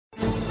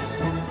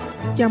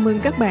Chào mừng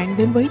các bạn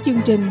đến với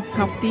chương trình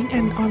Học tiếng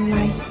Anh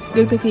online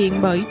được thực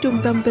hiện bởi Trung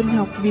tâm Tin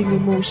học vì người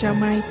mù Sao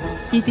Mai.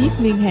 Chi tiết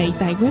liên hệ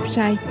tại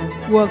website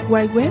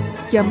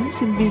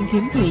worldwideweb.sinh viên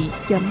khiếm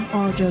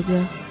thị.org.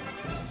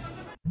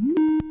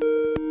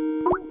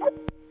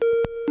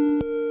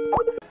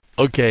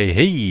 Okay,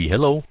 hey,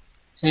 hello.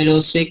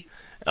 Hello, sick.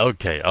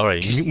 Okay,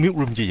 alright, mute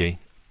room chứ gì?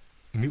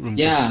 Mute room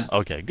chứ? Yeah,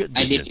 Okay, good,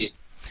 I good, did good. it.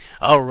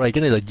 Alright,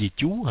 cái này là gì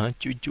chú hả?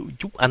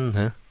 Chúc anh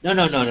hả?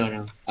 No.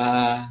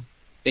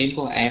 Tên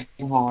của em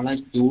họ là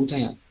chú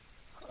thôi ạ.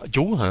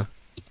 Chú hả?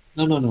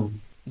 No.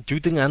 Chú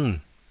tiếng Anh.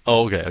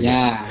 Oh, okay.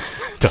 Yeah.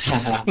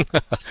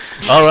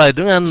 Alright,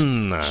 tiếng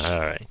Anh.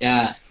 Alright.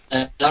 Yeah, a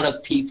lot of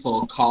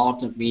people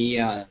called me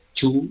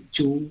chú.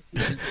 Chú,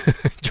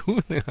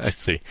 I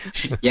see.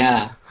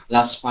 Yeah,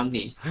 that's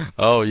funny.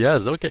 Oh,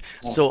 yes, okay.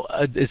 So,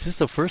 is this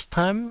the first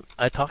time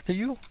I talk to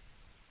you?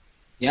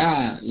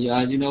 Yeah,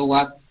 you know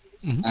what?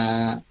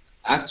 Mm-hmm.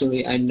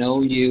 Actually, I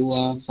know you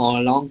for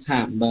a long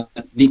time, but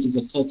this is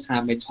the first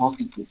time I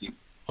talking to you.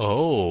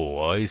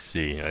 Oh, I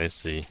see.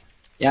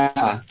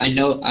 Yeah, I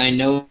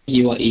know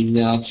you are in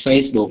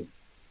Facebook.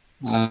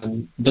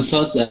 The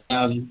first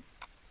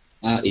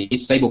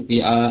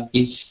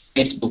is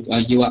Facebook.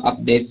 You are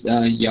update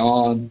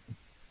your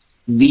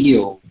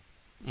video.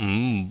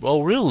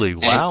 Oh, really?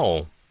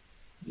 Wow.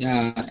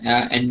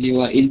 And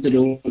you are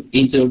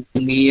introduce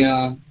me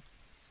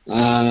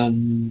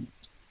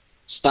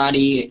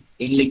study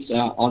English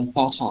on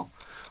Paltalk.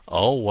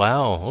 Oh,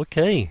 wow.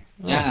 Okay.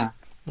 Yeah.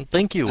 Oh,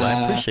 thank you. I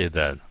appreciate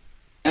that.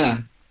 Yeah.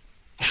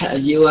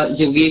 You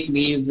give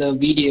me the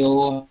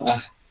video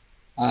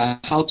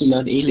how to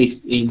learn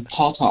English in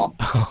Paltalk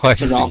Oh, I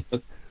see.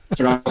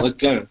 from a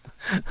girl.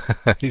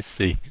 I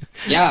see.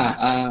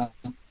 Yeah.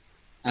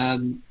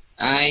 Me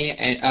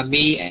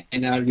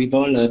and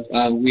Revolut,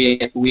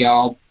 we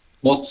are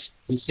both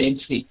the same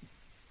thing.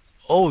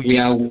 Oh, We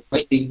are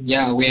waiting.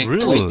 Yeah, we are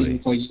really? waiting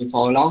for you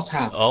for a long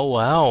time. Oh,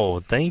 wow.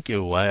 Thank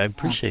you. I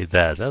appreciate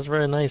that. That's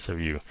very nice of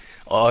you.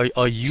 Are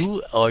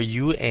you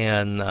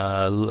an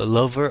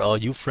lover? Are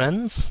you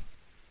friends?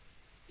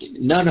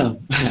 No.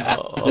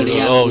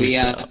 Actually,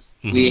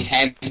 we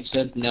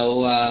haven't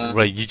no.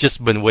 Right. You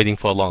just been waiting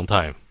for a long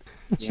time.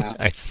 Yeah.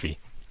 I see.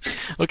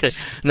 Okay.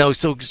 Now,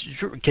 so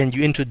can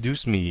you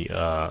introduce me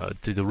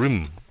to the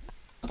room?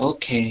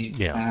 Okay.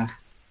 Yeah.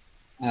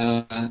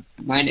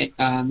 My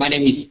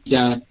name is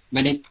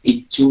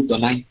Chu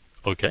Tuấn Anh.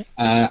 Okay.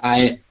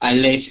 I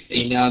live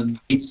in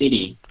big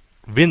city.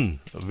 Vin.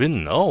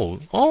 Oh,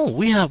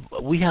 we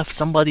have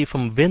somebody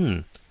from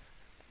Vin.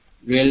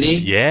 Really?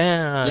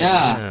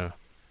 Yeah.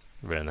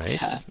 Very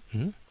nice.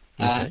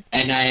 Okay.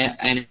 And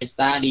I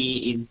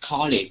study in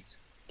college.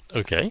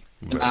 Okay.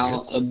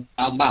 About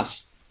month.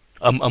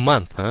 A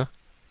month, huh?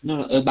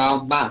 No,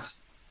 about math.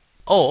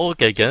 Oh,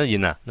 okay.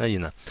 Nói gì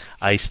nè?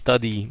 I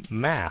study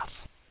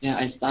math. Yeah,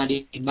 I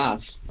study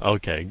math.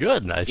 Okay,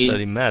 good. I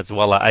study math.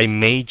 Well, I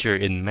major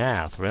in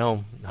math.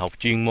 Well, học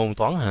chuyên môn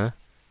toán hả?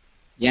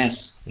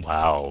 Yes.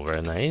 Wow,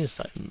 very nice.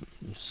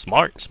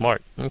 Smart.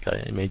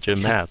 Okay, I major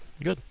in math.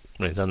 Good.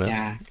 Right,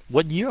 yeah.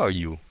 What year are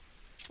you?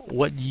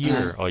 What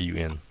year are you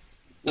in?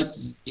 What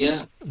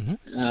year?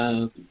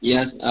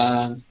 Yes.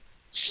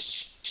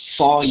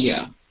 4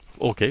 year.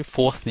 Okay,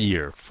 fourth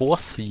year.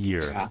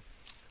 Yeah.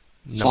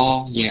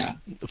 4 year.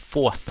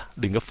 Fourth,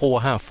 đừng có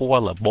four ha.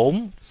 Four là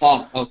 4.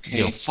 Fourth,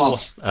 okay.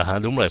 Fourth.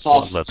 Đúng rồi.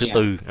 Fourth là thứ year.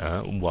 tư.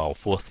 Wow,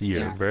 fourth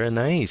year. Yeah. Very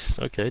nice.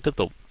 Okay, tiếp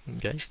tục.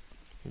 Okay.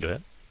 Go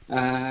ahead.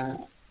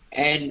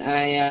 And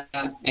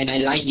I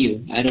like you.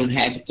 I don't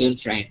have a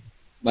girlfriend,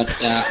 but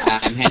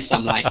I'm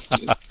handsome like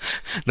you.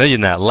 Nói gì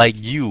nào? Like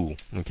you.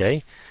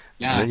 Okay.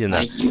 Yeah, Nói gì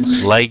nào? like you.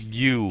 Like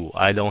you.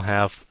 I don't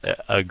have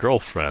a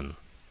girlfriend.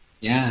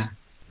 Yeah.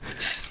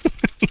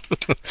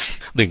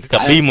 Đừng có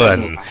copy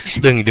mình.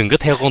 Đừng có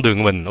theo con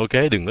đường mình, ok?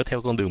 Đừng có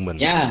theo con đường mình.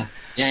 Yeah,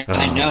 I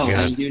know.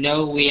 You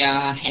know we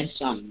are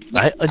handsome.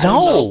 But I don't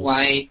know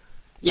why.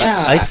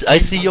 Yeah. I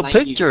see your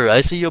picture.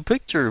 I see your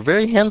picture.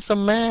 Very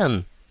handsome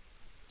man.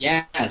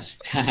 Yes.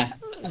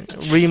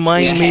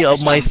 Remind me of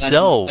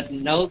myself. But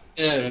no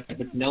girl.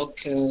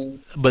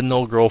 But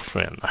no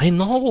girlfriend. I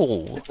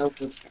know.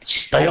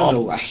 I don't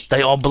know why.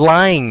 They are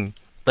blind.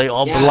 They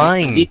are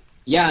blind.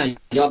 Yeah,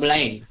 you're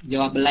blind.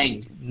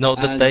 No,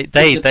 they are.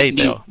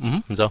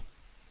 So,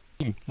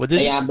 what is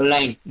they are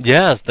blind.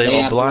 Yes,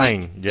 they are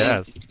blind.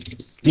 Yes.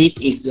 This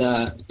is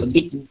a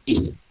big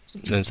deal.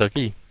 Nên sao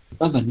cái gì?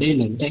 Có vấn đề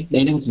lớn thế.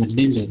 Đấy là một vấn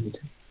đề lớn thế.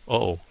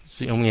 Oh,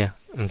 xin ông nghe.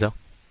 Làm sao?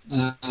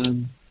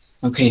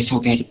 Okay,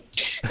 forget it.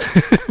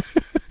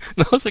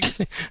 No, it's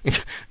okay.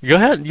 Go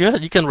ahead.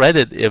 You can write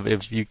it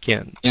if you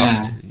can't.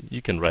 Yeah.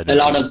 You can write it.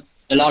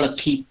 A lot of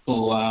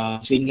people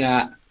think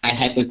I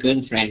have a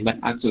girlfriend, but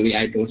actually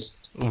I don't.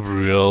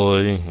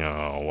 Really?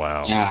 Oh,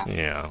 wow.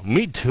 Yeah.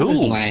 Me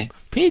too.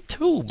 Me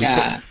too.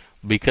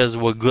 Because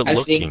we're good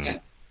looking.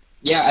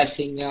 I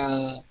think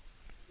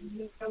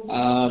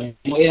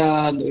mỗi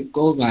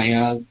cô gái.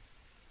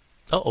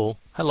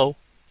 Hello.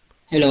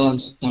 Hello, I'm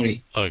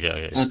sorry.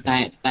 Okay.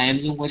 Tại em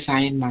dùng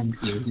wifi nên màn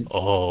yếu.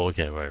 Oh,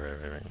 okay. Right.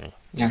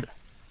 Yeah.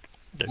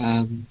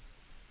 Okay.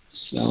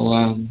 So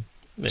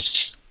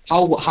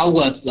How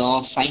was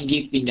your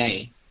Thanksgiving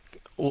Day?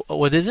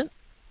 What is it?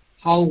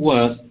 How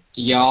was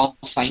your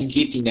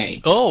Thanksgiving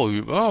Day? Oh,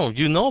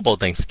 you know about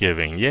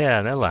Thanksgiving.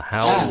 Yeah, Nella,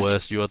 how Yeah.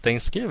 was your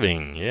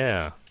Thanksgiving?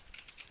 Yeah.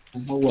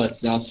 How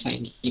was your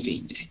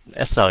Thanksgiving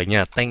Day? Sorry,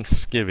 yeah,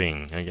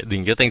 Thanksgiving. Okay,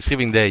 your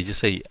Thanksgiving Day, just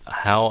say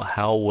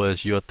how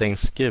was your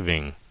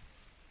Thanksgiving?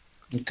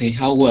 Okay,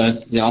 how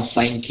was your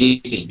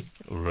Thanksgiving?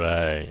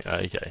 Right.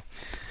 Okay.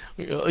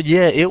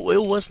 Yeah, it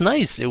was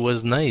nice. It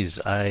was nice.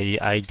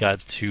 I got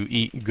to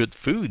eat good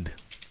food.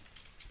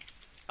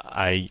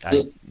 I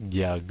Good.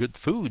 yeah, good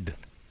food.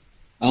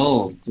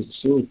 Oh, good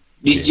food.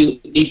 Did Yeah. you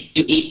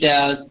eat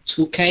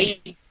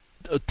 2K?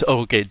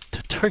 Okay,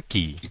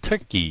 turkey,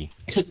 turkey.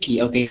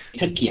 Turkey, okay,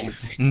 turkey.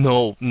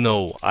 No,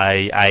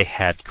 I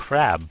had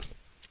crab.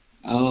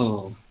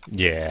 Oh,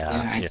 yeah,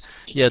 Yeah, I yeah, see.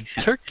 yeah.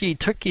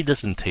 Turkey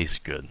doesn't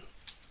taste good.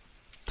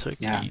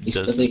 Yeah, Turkey it's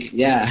the doesn't. big.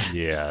 Yeah,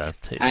 Yeah.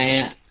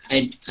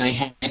 I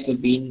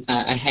have been.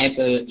 I have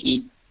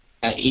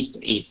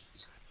eat.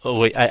 Oh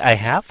wait, I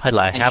have hay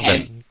là I I have.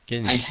 haven't?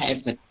 Can I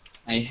have.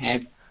 I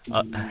have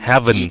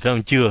haven't eat. phải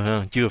không? Chưa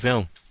ha? Chưa phải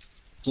không?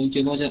 Tôi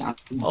chưa bao giờ ăn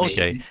vậy.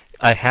 Okay,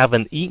 I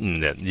haven't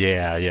eaten it.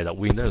 Yeah, yeah. Đọc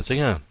nguyên đó làm xíu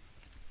ha.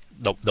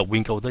 Đọc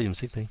nguyên câu đó giùm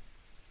xíu đi.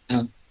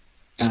 Uh,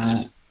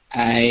 uh,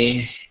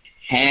 I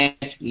have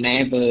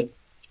never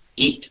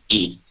eat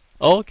it.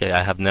 Okay,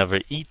 I have never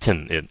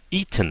eaten it.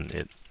 Eaten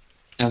it.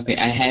 Okay,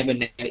 I have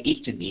never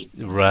eaten it.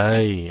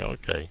 Right.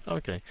 Okay.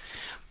 Okay.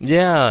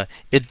 Yeah,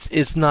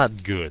 it's not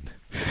good.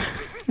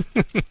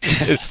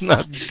 It's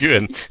not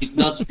good. It's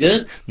not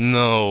good.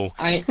 No.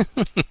 I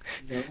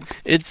no,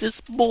 It's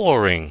just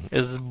boring.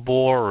 It's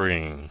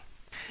boring.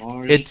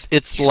 boring.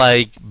 It's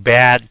like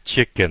bad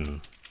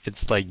chicken.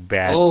 It's like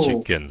bad Oh,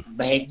 chicken.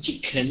 bad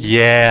chicken.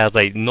 Yeah,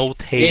 like no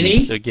taste.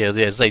 Really? Okay,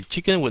 yeah, it's like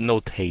chicken with no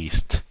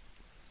taste.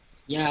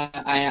 Yeah,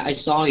 I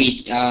saw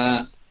it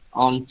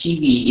on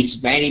TV. It's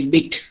very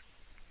big,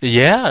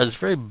 Yeah, it's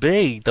very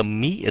big. The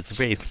meat is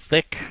very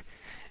thick,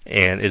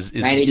 and is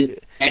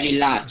very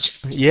large.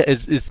 yeah,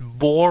 it's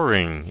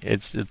boring.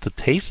 The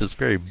taste is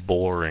very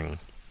boring.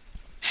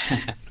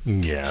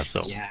 Yeah,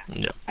 so Yeah,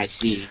 yeah, I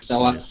see.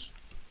 So,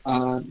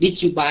 yeah.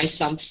 did you buy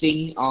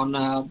something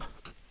on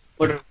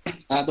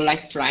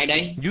Black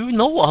Friday? You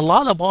know a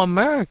lot about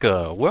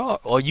America. Where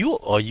are you?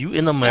 Are you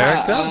in Yeah.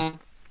 America?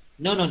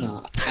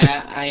 No.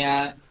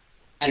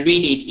 I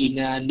read it in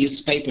a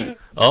newspaper.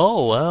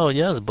 Oh, well,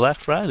 yes, Black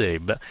Friday.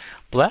 But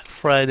Black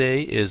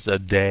Friday is a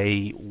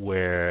day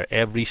where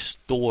every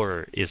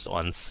store is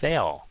on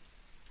sale.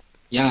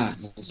 Yeah,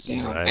 so,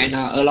 and Right.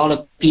 a lot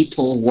of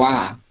people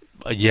wow.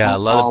 Yeah, a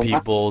lot of Or what?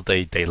 people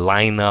they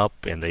line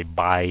up and they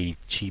buy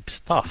cheap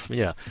stuff.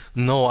 Yeah.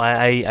 No,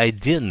 I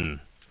didn't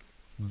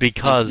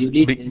because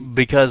You did?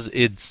 because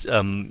it's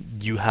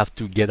you have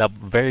to get up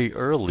very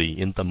early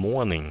in the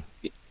morning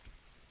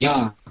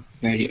Yeah,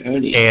 very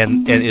early.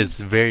 and it's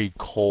very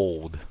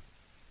cold.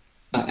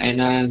 And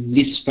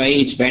this way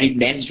is very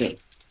dangerous.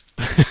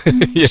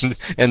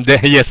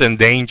 Yes, and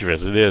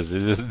dangerous. It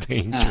is Ah,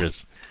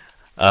 dangerous.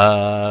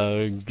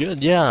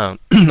 Good. Yeah,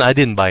 I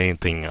didn't buy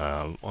anything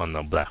on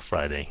a Black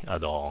Friday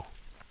at all.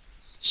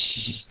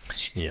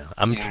 Yeah,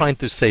 I'm yeah. trying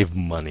to save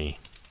money.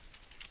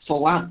 For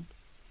what?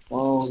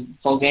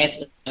 Forget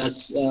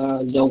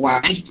the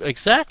wife.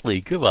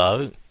 Exactly. Good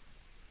about.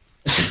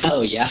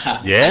 Oh yeah,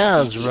 I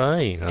Yeah, that's see.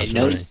 right. I That's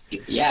know right.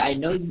 you. Yeah, I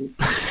know you.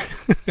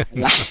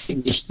 Like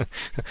me.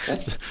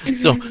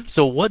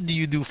 So what do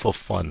you do for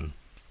fun?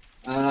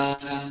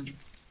 uh,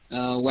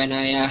 when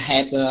I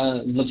have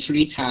the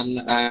free time,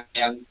 I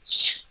am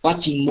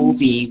watching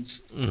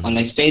movies on Mhm.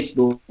 like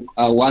Facebook,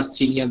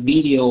 watching a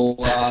video,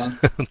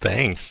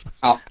 Thanks.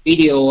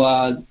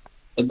 video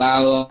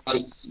about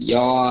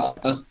your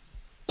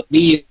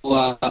video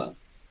about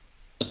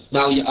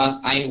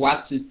I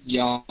watched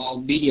your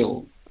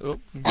video Oh,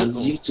 on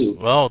good. YouTube.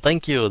 Well,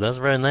 thank you. That's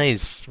very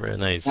nice. Very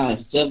nice.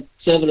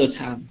 Several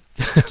times.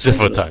 Several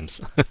Several.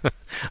 times.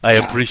 I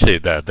Yeah.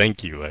 appreciate that.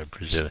 Thank you. I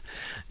appreciate it.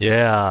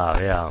 Yeah,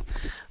 yeah.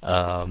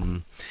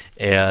 Um,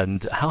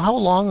 and how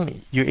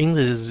long your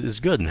English is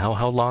good? And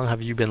how long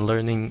have you been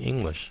learning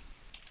English?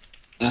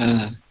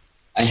 Uh,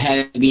 I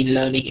have been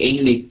learning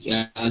English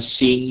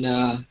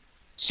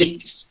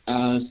since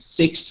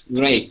sixth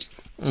grade.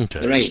 Okay.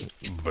 Grade.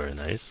 Very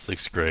nice.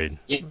 Sixth grade.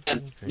 Yeah, Okay.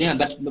 yeah,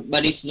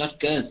 but it's not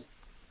good.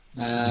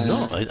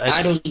 No,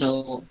 I don't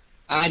know.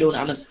 I don't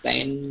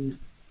understand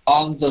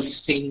all the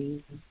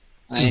things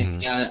mhm.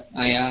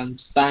 I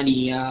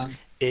study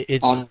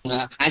It's on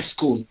high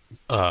school.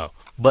 uh,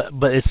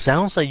 but it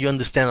sounds like you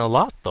understand a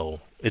lot though.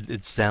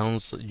 It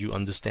sounds you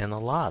understand a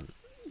lot.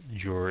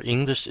 Your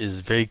English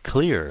is very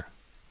clear.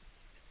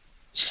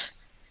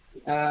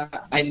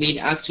 I mean,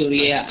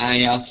 actually,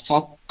 I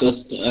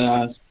focused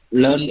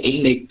learn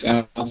English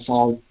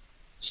for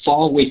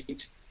 4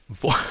 weeks.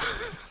 For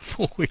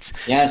 4 weeks.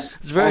 Yes,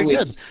 It's four very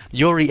good. weeks.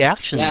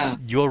 Yeah,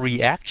 Your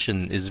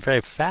reaction is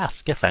very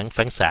fast. Cái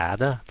phản xạ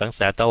đó, phản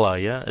xạ trả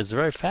lời á, is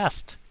very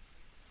fast.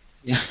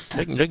 yeah,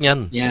 Rất nhanh, rất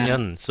yeah,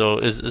 nhanh. So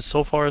is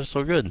so far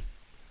so good.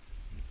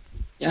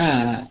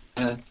 yeah.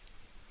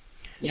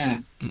 Yeah,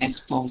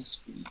 expose.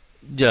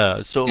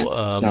 Yeah. So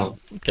Yeah. So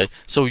okay.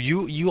 So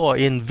you are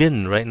in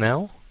Vin right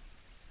now?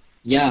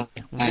 yeah,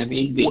 I'm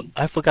in Vinh.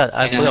 I forgot.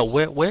 I And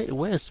forgot.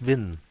 Where is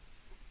Vin?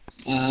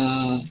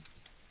 uh,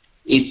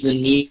 it's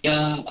near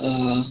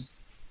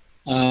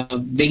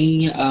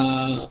Vinh,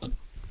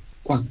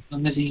 Quảng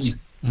Đông là gì nhỉ?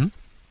 Hmm?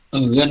 Ở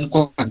gần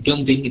Quảng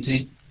Đông Vinh thì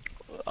thế.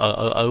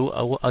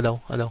 Ở đâu?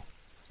 Ở đâu?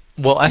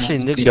 Well, actually,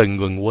 nó Okay. gần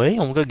gần Quế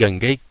không? Có gần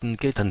cái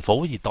thành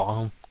phố gì to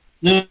không?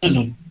 No, no,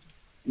 no.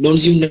 Don't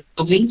you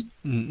know Vinh?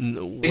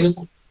 Quê What?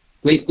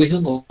 hương, quê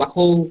hương của Bác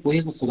Hồ, quê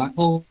hương của Bác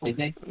Hồ phải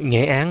thế.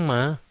 Nghệ An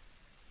mà.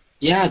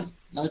 Yes,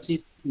 đó thì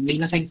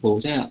Vinh là thành phố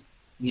chứ ạ.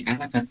 Nghệ An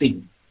là cả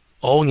tỉnh.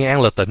 Oh, Nghệ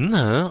An là tỉnh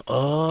hả?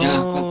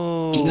 Yeah,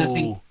 Vinh là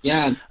thành. Oh,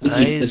 Yeah, Vinh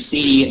is I the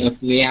city see. of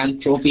Nghệ An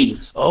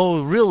province.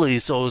 Oh, really?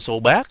 So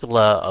bác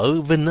là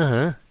ở Vinh đó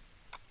hả?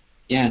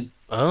 Yes.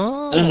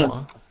 Oh.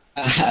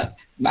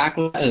 Bác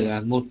là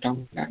ở một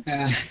trong các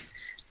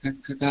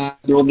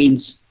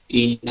province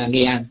in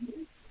Nghệ An.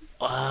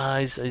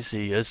 I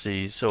see, I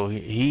see. So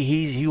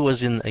he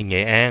was in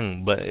Nghệ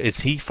An, but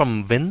is he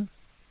from Vinh?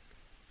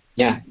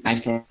 Yeah,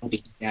 I'm from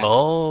Vinh. Yeah.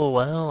 Oh,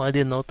 wow, I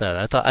didn't know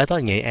that. I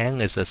thought Nghệ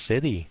An is a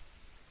city.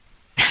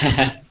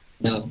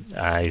 No.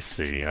 I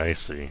see, I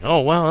see. Oh,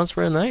 wow, that's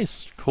very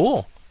nice.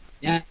 Cool.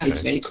 Yeah, it's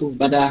Okay. very cool.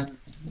 But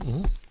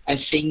Mhm. I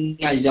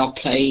think your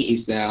play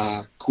is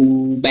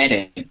cool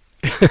better.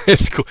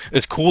 It's cool.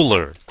 It's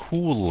cooler.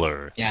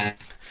 Cooler. Yeah.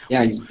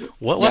 Yeah.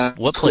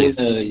 What place?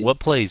 Cooler What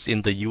place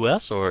in the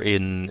U.S. or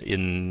in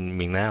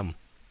Miền Nam?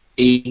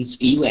 in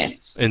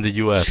US. In the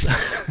U.S.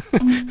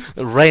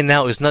 Right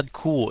now, it's not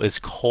cool. It's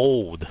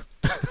cold.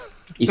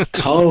 It's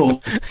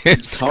cold.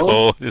 It's cold.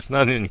 cold. It's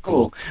not even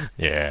cool. Cold.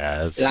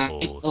 Yeah, it's Like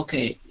cold.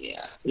 okay,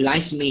 yeah,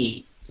 like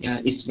me. Yeah,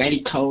 it's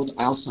very cold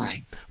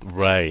outside.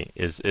 Right.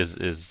 It's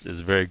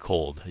very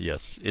cold.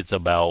 Yes, it's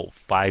about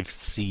 5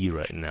 C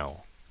right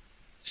now.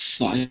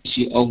 For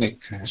you, oh my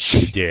gosh.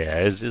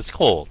 Yeah, it's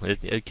cold.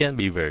 It can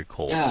be very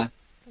cold. Yeah,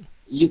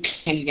 you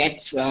can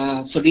get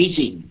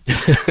freezing.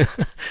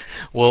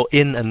 Well,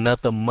 in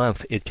another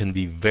month, it can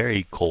be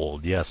very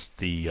cold. Yes,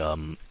 the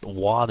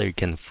water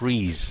can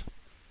freeze.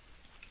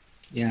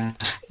 Yeah,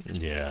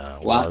 Yeah,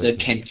 water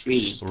can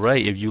freeze.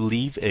 Right, if you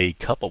leave a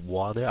cup of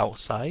water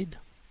outside,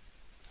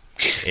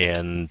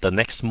 and the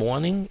next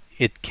morning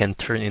it can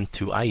turn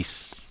into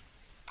ice.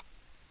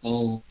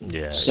 Oh,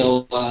 Yeah.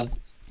 so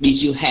did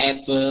you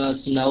have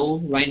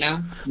snow right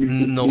now?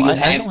 No, Do you I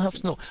have? don't have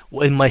snow.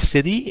 Well, in my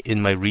city,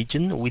 in my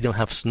region, we don't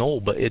have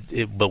snow, but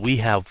we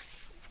have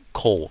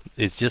cold.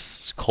 It's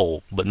just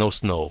cold, but no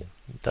snow.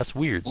 That's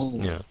weird. Oh,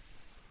 Yeah.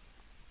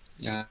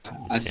 yeah.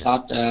 I Yeah.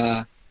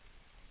 thought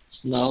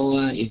snow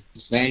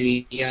is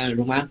very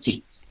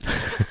romantic.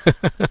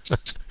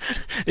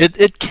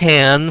 It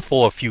can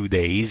for a few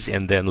days,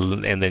 and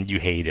then you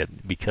hate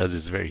it because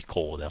it's very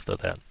cold after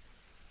that.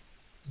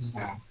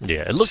 Yeah.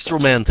 Yeah, it looks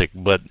romantic,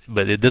 but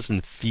it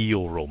doesn't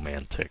feel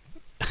romantic.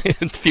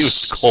 It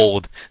feels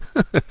cold.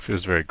 It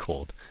feels very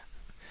cold.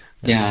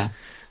 Yeah.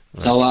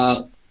 Right.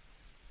 So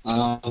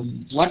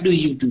what do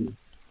you do?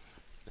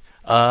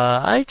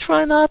 I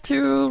try not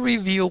to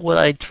review what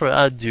I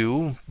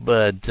do,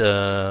 but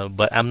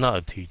I'm not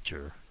a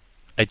teacher.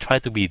 I try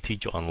to be a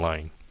teacher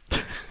online,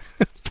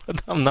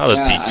 but I'm not a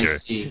Yeah, I teacher.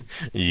 see.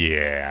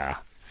 Yeah.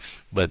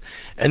 But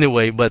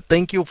anyway, but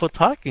thank you for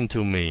talking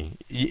to me.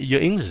 Your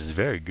English is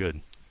very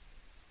good.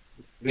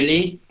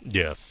 Really?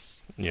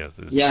 Yes. Yes.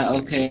 Yeah.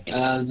 Okay.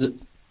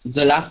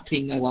 The last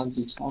thing I want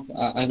to talk.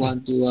 I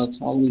want to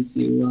talk with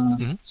you.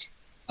 Mhm.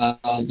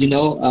 You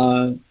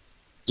know,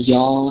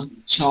 your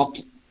job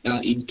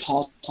in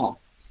Paltalk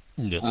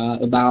Yes.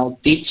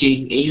 about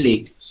teaching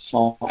English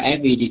for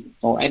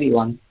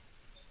everyone.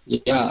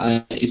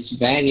 Yeah, it's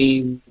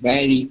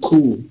very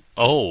cool.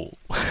 Oh,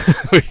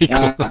 very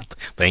Yeah, cool.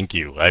 Thank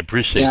you. I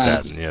appreciate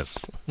yeah, that. Yes.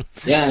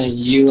 yeah.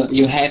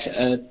 You have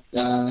to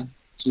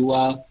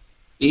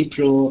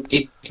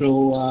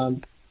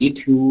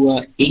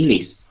improve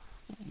English.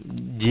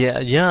 Yeah,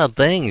 yeah,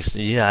 thanks.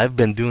 Yeah, I've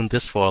been doing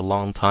this for a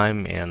long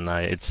time, and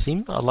it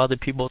seems a lot of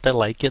people that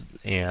like it,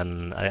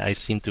 and I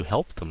seem to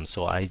help them.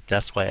 So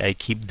that's why I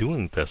keep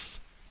doing this.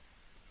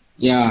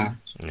 Yeah,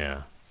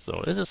 Yeah.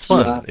 So it is you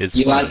fun. are It's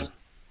you are fun.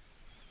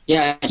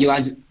 yeah you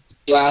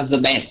are the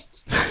best.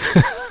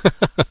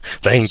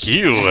 Thank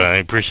you. I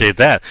appreciate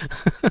that.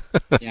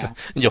 Yeah,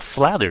 You're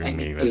flattering thank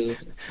me, man. you.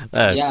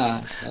 Uh,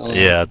 Yeah, so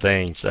yeah,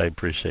 thanks. I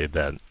appreciate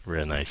that.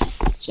 Very nice.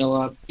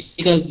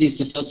 because this is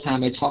the first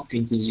time I'm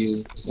talking to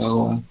you,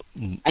 so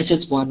Mm. I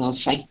just wanna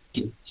thank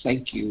you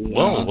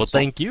Well, for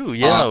thank you.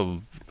 Yeah,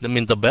 I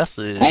mean the best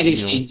is,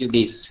 everything you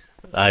did.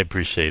 I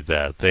appreciate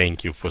that.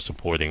 Thank you for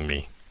supporting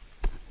me.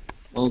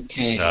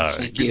 Okay,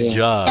 thank Good you.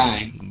 job.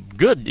 Bye.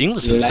 Good.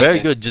 English See you is very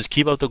later. good. Just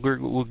keep up the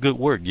good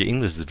work. Your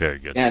English is very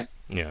good. Yes,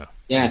 Yeah.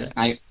 yes,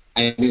 I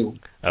will.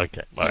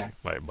 Okay. Bye.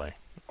 Yeah. Bye.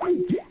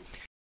 Bye.